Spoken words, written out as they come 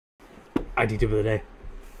ID tip of the day.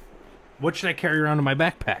 What should I carry around in my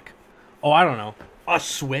backpack? Oh, I don't know. A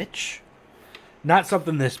switch? Not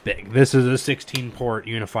something this big. This is a 16-port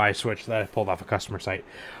Unify switch that I pulled off a customer site.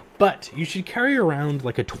 But you should carry around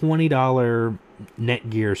like a $20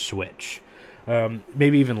 Netgear switch.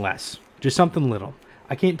 Maybe even less. Just something little.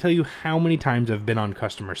 I can't tell you how many times I've been on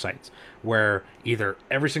customer sites where either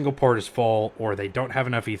every single port is full or they don't have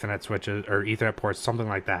enough Ethernet switches or Ethernet ports, something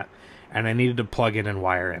like that, and I needed to plug in and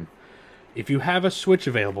wire in. If you have a switch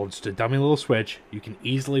available, just a dummy little switch, you can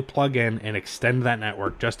easily plug in and extend that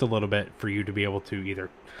network just a little bit for you to be able to either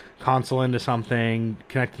console into something,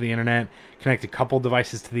 connect to the internet, connect a couple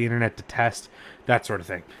devices to the internet to test, that sort of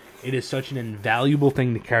thing. It is such an invaluable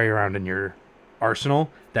thing to carry around in your arsenal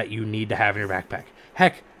that you need to have in your backpack.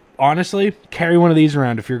 Heck, honestly, carry one of these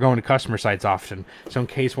around if you're going to customer sites often. So in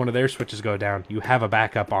case one of their switches go down, you have a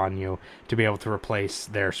backup on you to be able to replace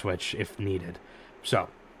their switch if needed. So,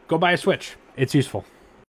 go buy a switch. It's useful.